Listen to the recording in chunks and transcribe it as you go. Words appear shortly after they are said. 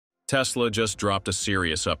Tesla just dropped a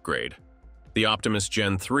serious upgrade. The Optimus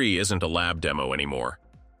Gen 3 isn't a lab demo anymore.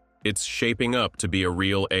 It's shaping up to be a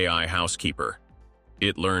real AI housekeeper.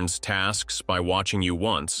 It learns tasks by watching you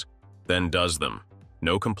once, then does them.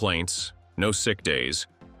 No complaints, no sick days,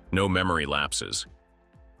 no memory lapses.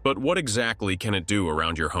 But what exactly can it do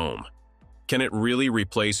around your home? Can it really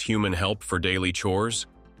replace human help for daily chores?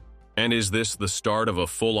 And is this the start of a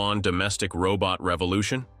full-on domestic robot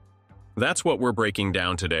revolution? That's what we're breaking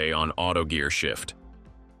down today on Autogearshift,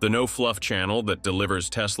 the no-fluff channel that delivers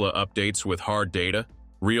Tesla updates with hard data,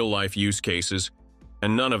 real-life use cases,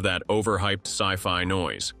 and none of that overhyped sci-fi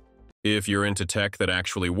noise. If you're into tech that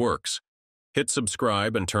actually works, hit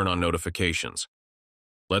subscribe and turn on notifications.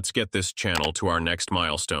 Let's get this channel to our next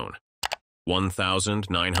milestone,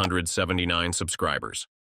 1,979 subscribers.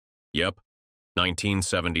 Yep,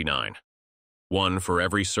 1979. One for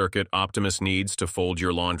every circuit Optimus needs to fold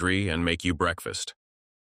your laundry and make you breakfast.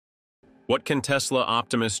 What can Tesla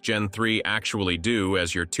Optimus Gen 3 actually do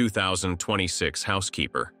as your 2026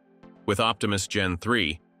 housekeeper? With Optimus Gen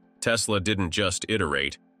 3, Tesla didn't just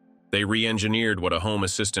iterate. They re-engineered what a home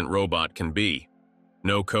assistant robot can be.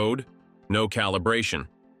 No code, no calibration.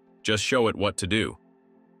 Just show it what to do.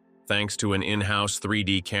 Thanks to an in-house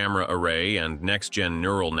 3D camera array and next-gen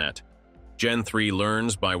neural net, Gen 3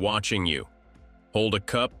 learns by watching you. Hold a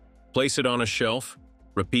cup, place it on a shelf,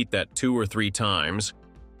 repeat that 2 or 3 times,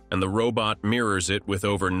 and the robot mirrors it with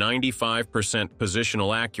over 95%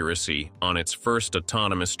 positional accuracy on its first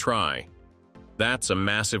autonomous try. That's a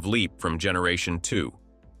massive leap from Generation 2,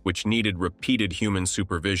 which needed repeated human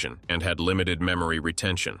supervision and had limited memory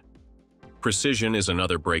retention. Precision is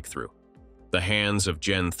another breakthrough. The hands of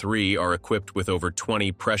Gen 3 are equipped with over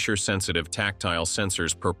 20 pressure-sensitive tactile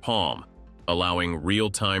sensors per palm, allowing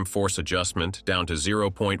real-time force adjustment down to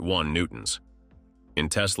 0.1 newtons. In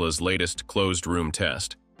Tesla's latest closed-room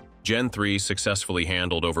test, Gen 3 successfully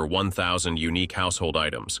handled over 1,000 unique household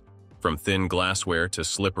items, from thin glassware to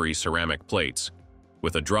slippery ceramic plates,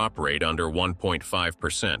 with a drop rate under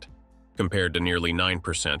 1.5%, compared to nearly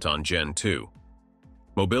 9% on Gen 2.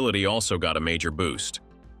 Mobility also got a major boost.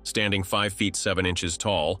 Standing 5 feet 7 inches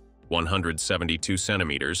tall, 172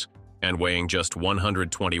 centimeters, and weighing just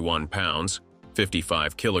 121 pounds,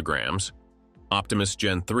 55 kilograms, Optimus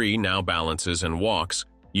Gen 3 now balances and walks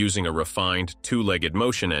using a refined two-legged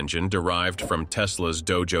motion engine derived from Tesla's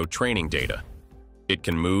Dojo training data. It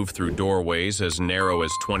can move through doorways as narrow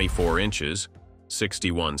as 24 inches,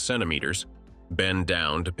 61 centimeters, bend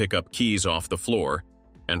down to pick up keys off the floor,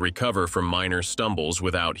 and recover from minor stumbles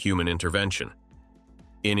without human intervention.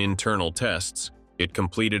 In internal tests, it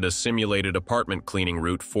completed a simulated apartment cleaning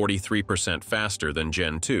route 43% faster than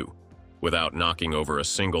Gen 2, without knocking over a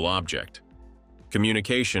single object.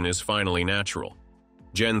 Communication is finally natural.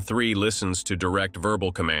 Gen 3 listens to direct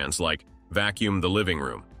verbal commands like vacuum the living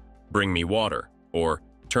room, bring me water, or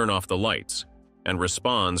turn off the lights, and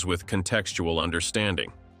responds with contextual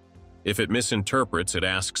understanding. If it misinterprets, it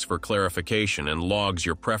asks for clarification and logs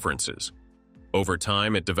your preferences. Over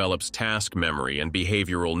time, it develops task memory and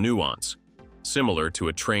behavioral nuance, similar to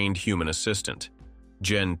a trained human assistant.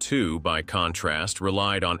 Gen 2, by contrast,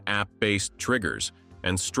 relied on app-based triggers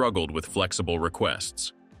and struggled with flexible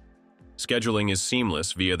requests. Scheduling is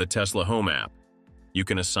seamless via the Tesla Home app. You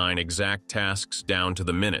can assign exact tasks down to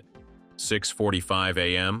the minute. 6:45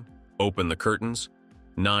 a.m., open the curtains.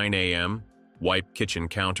 9 a.m., wipe kitchen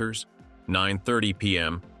counters. 9:30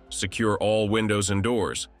 p.m., secure all windows and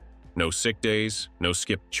doors. No sick days, no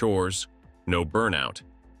skipped chores, no burnout.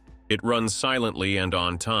 It runs silently and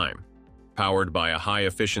on time, powered by a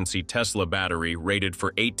high-efficiency Tesla battery rated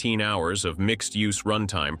for 18 hours of mixed-use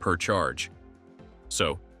runtime per charge.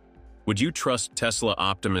 So, would you trust Tesla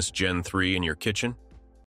Optimus Gen 3 in your kitchen?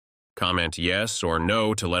 Comment yes or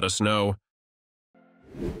no to let us know.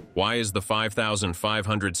 Why is the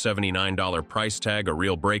 $5,579 price tag a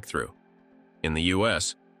real breakthrough? In the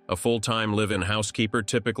U.S., a full-time live-in housekeeper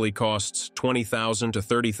typically costs $20,000 to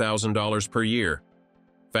 $30,000 per year,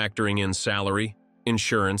 factoring in salary,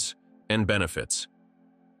 insurance, and benefits.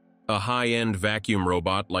 A high-end vacuum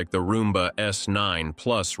robot like the Roomba S9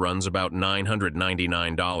 Plus runs about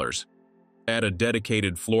 $999. Add a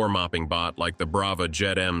dedicated floor-mopping bot like the Brava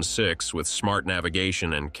Jet M6 with smart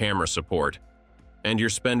navigation and camera support, and you're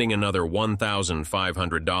spending another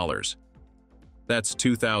 $1,500. That's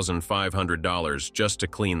 $2,500 just to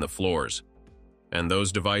clean the floors. And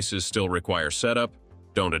those devices still require setup,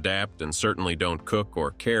 don't adapt, and certainly don't cook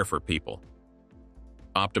or care for people.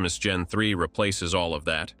 Optimus Gen 3 replaces all of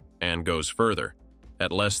that, and goes further,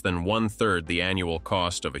 at less than 1/3 the annual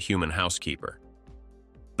cost of a human housekeeper.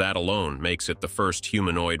 That alone makes it the first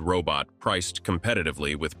humanoid robot priced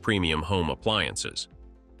competitively with premium home appliances.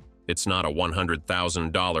 It's not a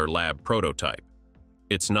 $100,000 lab prototype.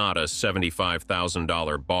 It's not a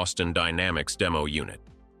 $75,000 Boston Dynamics demo unit.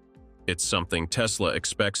 It's something Tesla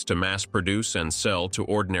expects to mass produce and sell to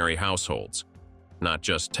ordinary households, not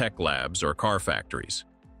just tech labs or car factories.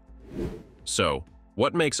 So,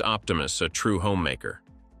 what makes Optimus a true homemaker?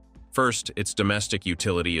 First, its domestic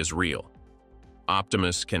utility is real.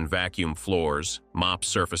 Optimus can vacuum floors, mop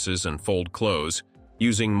surfaces, and fold clothes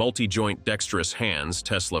using multi-joint dexterous hands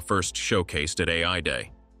Tesla first showcased at AI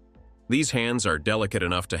Day. These hands are delicate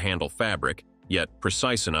enough to handle fabric, yet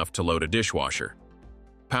precise enough to load a dishwasher.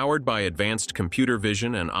 Powered by advanced computer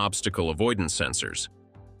vision and obstacle avoidance sensors,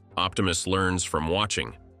 Optimus learns from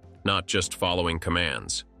watching, not just following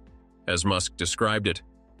commands. As Musk described it,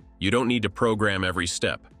 you don't need to program every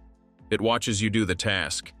step. It watches you do the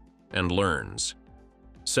task and learns.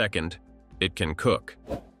 Second, it can cook.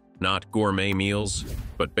 Not gourmet meals,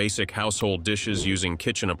 but basic household dishes using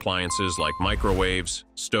kitchen appliances like microwaves,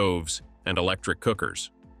 stoves, and electric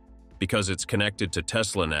cookers. Because it's connected to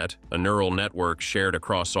TeslaNet, a neural network shared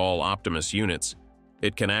across all Optimus units,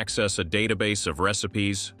 it can access a database of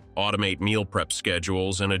recipes, automate meal prep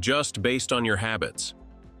schedules, and adjust based on your habits.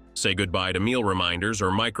 Say goodbye to meal reminders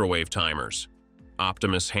or microwave timers.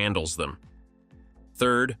 Optimus handles them.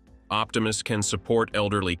 Third, Optimus can support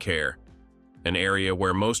elderly care, an area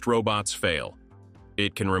where most robots fail.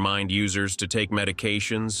 It can remind users to take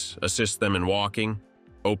medications, assist them in walking,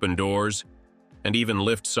 open doors, and even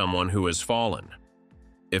lift someone who has fallen.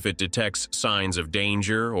 If it detects signs of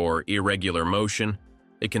danger or irregular motion,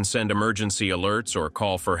 it can send emergency alerts or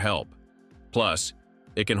call for help. Plus,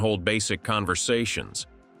 it can hold basic conversations,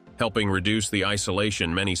 helping reduce the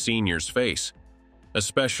isolation many seniors face,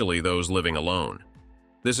 especially those living alone.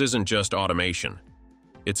 This isn't just automation.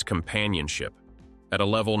 It's companionship, at a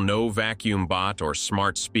level no vacuum bot or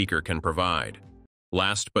smart speaker can provide.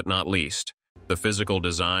 Last but not least, the physical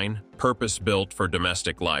design, purpose-built for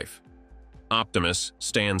domestic life. Optimus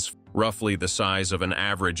stands roughly the size of an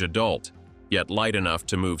average adult, yet light enough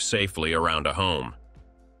to move safely around a home.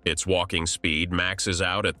 Its walking speed maxes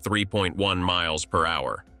out at 3.1 miles per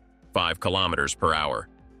hour, 5 kilometers per hour,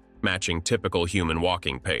 matching typical human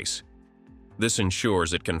walking pace. This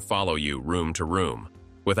ensures it can follow you room to room,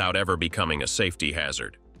 without ever becoming a safety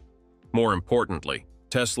hazard. More importantly,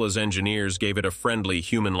 Tesla's engineers gave it a friendly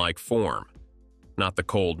human-like form, not the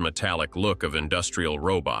cold metallic look of industrial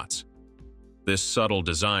robots. This subtle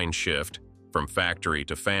design shift, from factory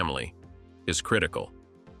to family, is critical.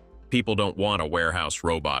 People don't want a warehouse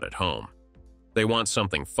robot at home. They want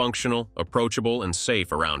something functional, approachable, and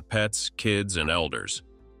safe around pets, kids, and elders.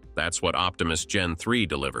 That's what Optimus Gen 3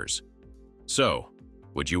 delivers. So,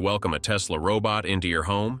 would you welcome a Tesla robot into your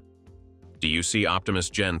home? Do you see Optimus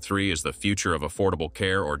Gen 3 as the future of affordable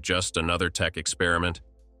care or just another tech experiment?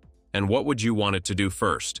 And what would you want it to do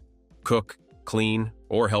first? Cook, clean,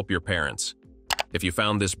 or help your parents? If you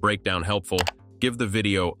found this breakdown helpful, give the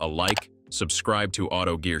video a like, subscribe to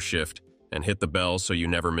AutoGearShift, and hit the bell so you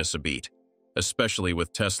never miss a beat, especially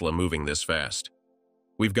with Tesla moving this fast.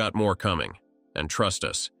 We've got more coming, and trust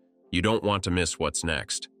us, you don't want to miss what's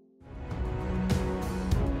next.